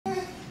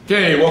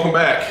Okay, welcome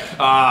back.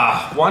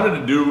 Wanted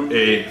to do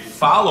a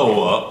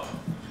follow-up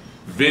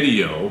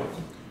video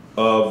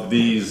of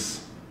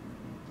these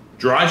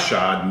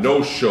Dryshod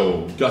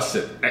No-Show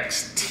Gusset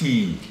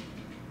XT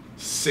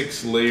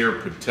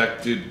 6-layer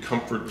protected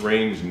comfort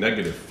range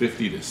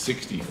 -50 to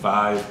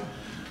 65.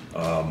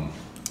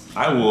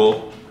 I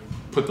will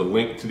put the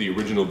link to the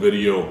original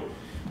video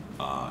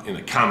in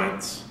the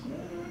comments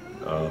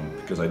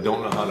because I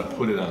don't know how to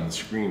put it on the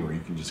screen where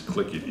you can just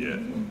click it yet.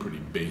 I'm pretty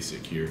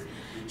basic here.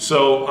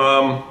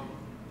 So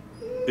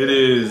it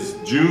is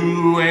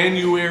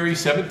January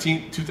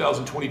 17th,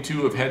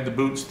 2022. I've had the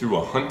boots through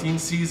a hunting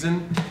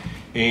season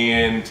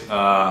and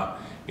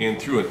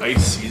through an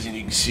ice season.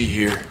 You can see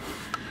here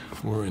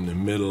we're in the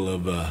middle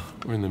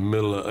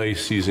of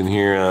ice season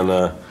here on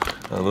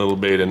Little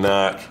Beta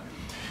Knock,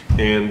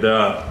 and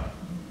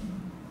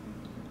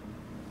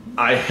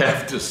I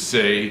have to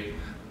say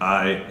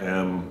I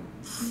am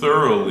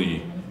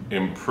thoroughly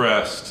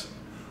impressed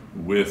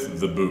with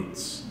the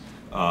boots.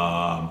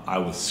 I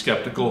was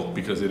skeptical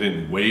because they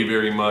didn't weigh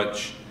very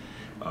much,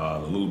 a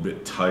little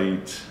bit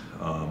tight.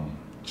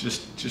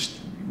 Just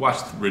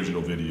watch the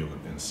original video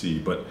and see.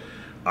 But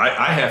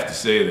I have to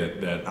say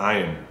that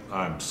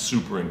I'm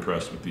super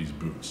impressed with these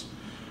boots.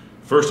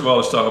 First of all,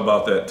 let's talk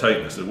about that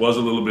tightness. It was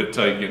a little bit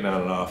tight getting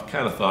on and off.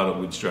 Kind of thought it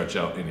would stretch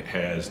out, and it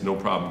has. No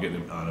problem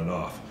getting it on and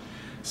off.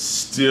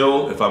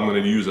 Still, if I'm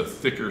going to use a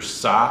thicker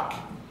sock,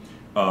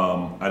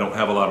 I don't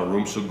have a lot of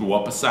room, so go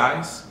up a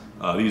size.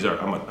 These are,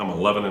 I'm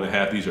 11 and a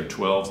half, these are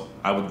 12s.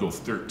 I would go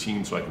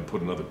 13 so I can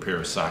put another pair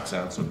of socks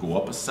on. So go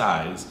up a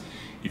size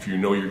if you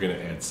know you're gonna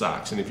add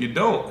socks. And if you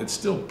don't, it's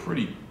still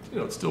pretty,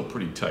 it's still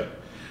pretty tight.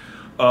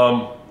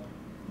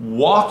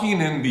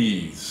 Walking in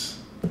these,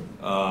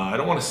 I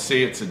don't wanna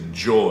say it's a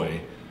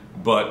joy,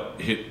 but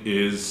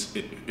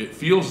it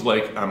feels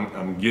like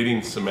I'm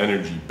getting some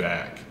energy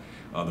back.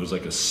 There's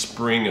like a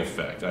spring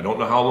effect. I don't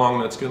know how long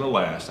that's gonna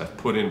last. I've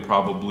put in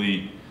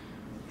probably,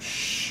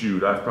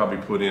 I've probably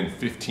put in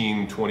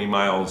 15, 20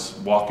 miles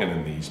walking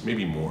in these,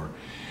 maybe more.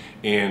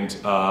 And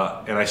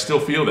I still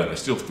feel that. I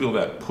still feel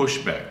that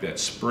pushback, that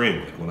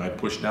spring. Like when I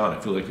push down, I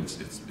feel like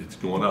it's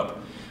going up.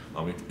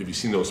 If you've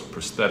seen those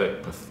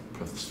prosthetic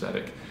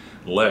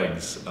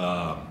legs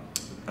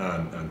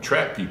on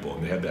track people,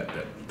 and they have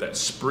that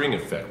spring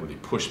effect where they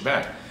push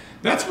back,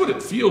 that's what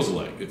it feels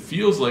like. It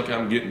feels like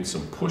I'm getting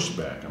some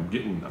pushback. I'm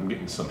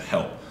getting some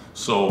help.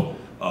 So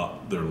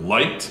they're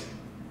light,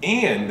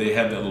 and they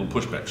have that little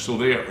pushback. So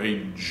they are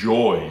a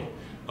joy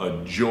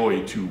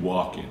to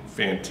walk in.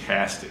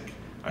 Fantastic.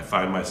 I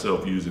find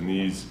myself using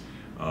these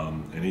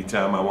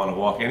anytime I want to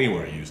walk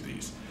anywhere. I use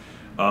these.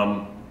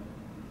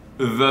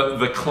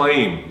 The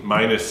claim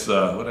minus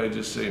what did I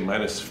just say?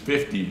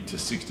 -50 to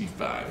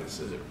 65. It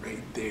says it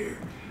right there.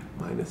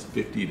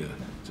 -50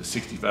 to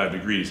 65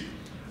 degrees.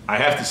 I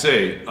have to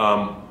say,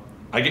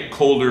 I get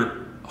colder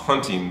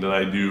hunting than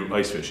I do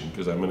ice fishing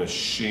because I'm in a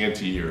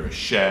shanty or a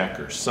shack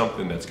or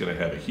something that's going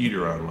to have a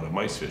heater on when I'm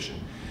ice fishing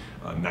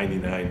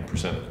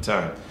 99% of the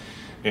time.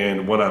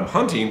 And when I'm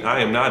hunting,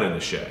 I am not in a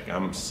shack.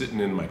 I'm sitting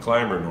in my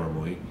climber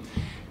normally,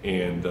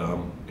 and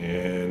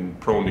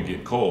prone to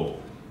get cold.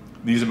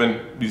 These have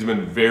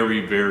been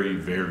very, very,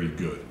 very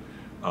good.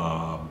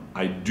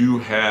 I do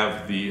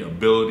have the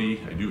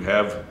ability, I do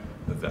have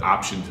the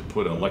option to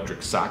put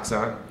electric socks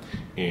on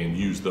and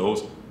use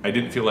those. I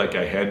didn't feel like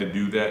I had to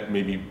do that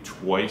maybe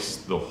twice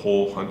the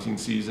whole hunting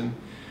season.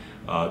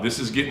 This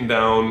is getting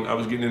down, I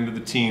was getting into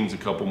the teens a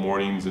couple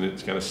mornings, and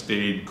it's kind of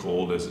stayed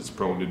cold as it's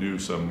prone to do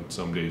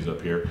some days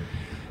up here.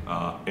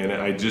 And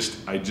I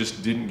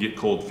just didn't get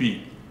cold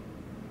feet.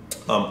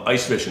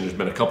 Ice fishing, there's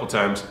been a couple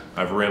times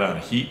I've ran out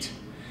of heat,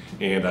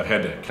 and I've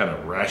had to kind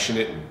of ration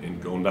it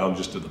and going down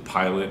just to the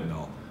pilot, and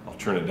I'll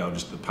turn it down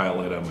just to the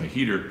pilot on my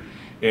heater.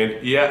 And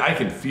yeah, I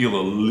can feel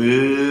a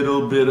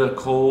little bit of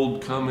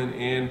cold coming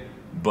in,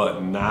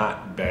 but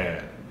not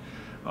bad.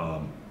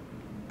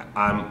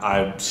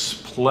 I'm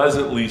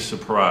pleasantly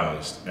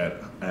surprised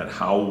at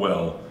how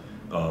well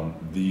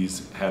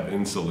these have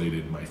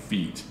insulated my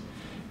feet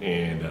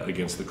and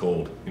against the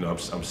cold.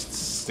 I'm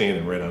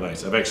standing right on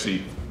ice. I've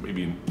actually,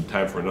 maybe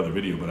time for another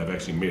video, but I've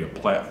actually made a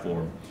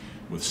platform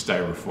with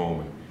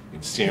styrofoam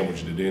and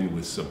sandwiched it in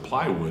with some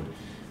plywood.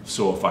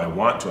 So if I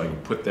want to, I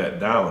can put that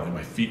down and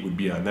my feet would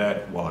be on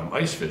that while I'm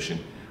ice fishing.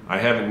 I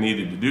haven't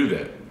needed to do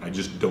that. I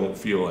just don't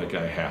feel like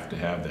I have to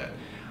have that.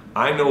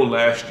 I know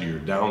last year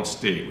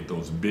downstate with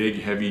those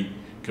big heavy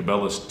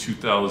Cabela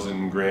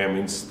 2,000 gram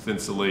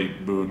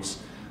Thinsulate boots,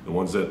 the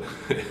ones that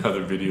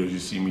other videos you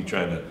see me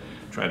trying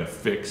to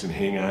fix and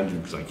hang on to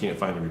because I can't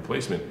find a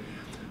replacement,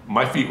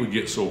 my feet would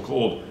get so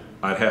cold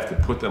I'd have to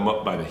put them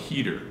up by the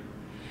heater.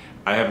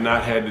 I have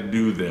not had to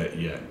do that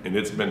yet, and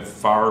it's been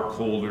far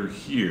colder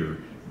here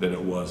than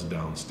it was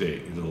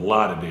downstate. There's a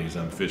lot of days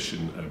I'm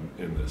fishing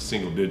in the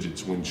single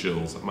digits wind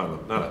chills.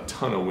 Not a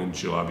ton of wind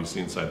chill,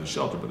 obviously, inside the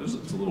shelter, but there's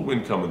a little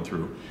wind coming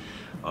through.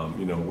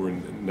 We're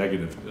in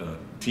negative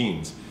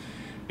teens.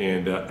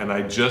 And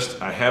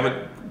I haven't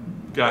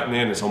gotten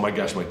in and said, oh my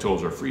gosh, my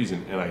toes are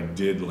freezing, and I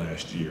did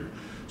last year.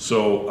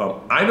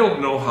 So I don't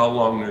know how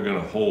long they're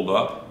gonna hold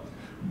up,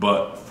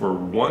 But for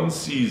one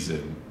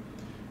season,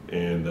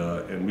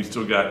 and we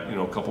still got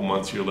a couple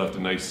months here left, a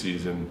nice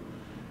season,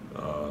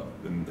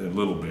 in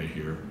Little Bay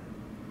here.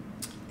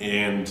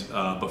 And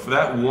but for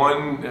that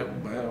one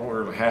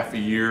or half a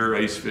year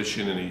ice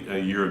fishing and a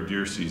year of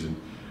deer season,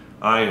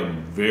 I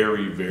am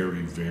very,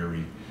 very,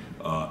 very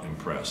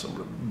impressed. I'm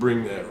going to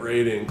bring that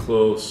right in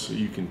close so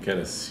you can kind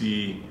of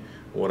see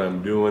what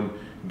I'm doing.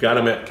 Got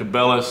them at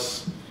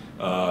Cabela's.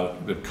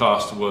 The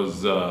cost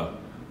was, I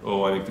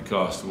think the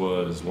cost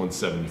was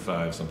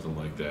 $175, something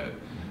like that.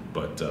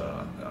 But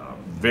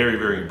very,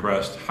 very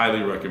impressed.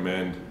 Highly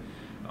recommend.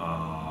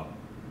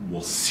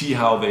 We'll see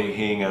how they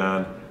hang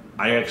on.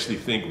 I actually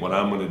think what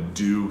I'm going to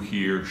do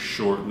here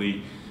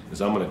shortly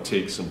is I'm going to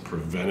take some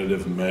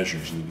preventative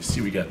measures. And you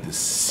see we got this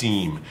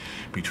seam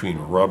between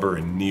rubber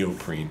and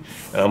neoprene,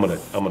 and I'm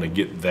going to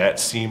get that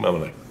seam. I'm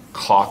going to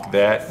caulk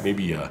that,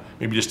 maybe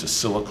just a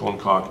silicone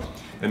caulk,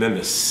 and then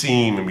the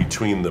seam in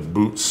between the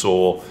boot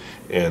sole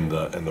and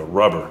the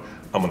rubber,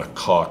 I'm going to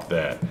caulk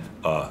that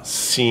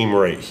seam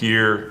right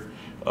here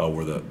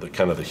where the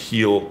kind of the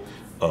heel,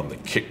 the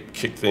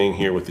kick thing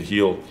here with the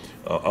heel.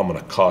 I'm going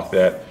to caulk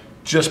that.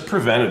 Just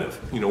preventative,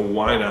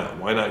 why not?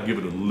 Why not give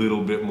it a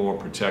little bit more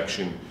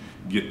protection,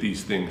 get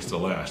these things to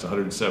last?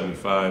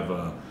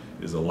 175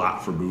 is a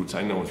lot for boots.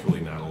 I know it's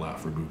really not a lot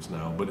for boots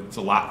now, but it's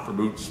a lot for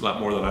boots, a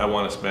lot more than I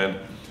want to spend,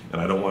 and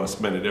I don't want to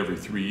spend it every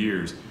 3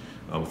 years.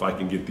 If I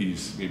can get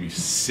these maybe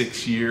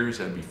 6 years,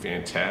 that'd be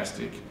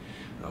fantastic.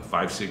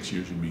 5, 6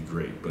 years would be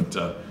great. But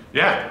so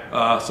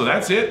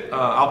that's it.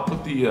 I'll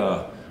put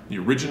the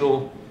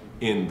original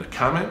in the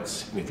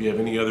comments, and if you have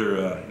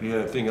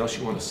anything else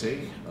you want to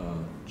say,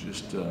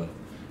 just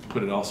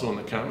put it also in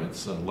the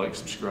comments. Like,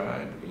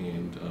 subscribe,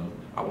 and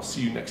I will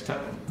see you next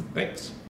time. Thanks.